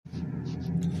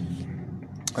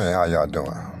Hey, how y'all doing?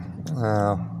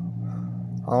 Uh,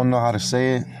 I don't know how to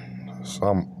say it, so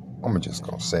I'm just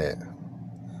gonna say it.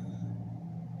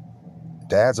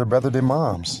 Dads are better than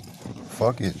moms.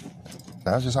 Fuck it.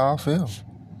 That's just how I feel.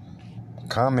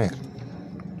 Comment.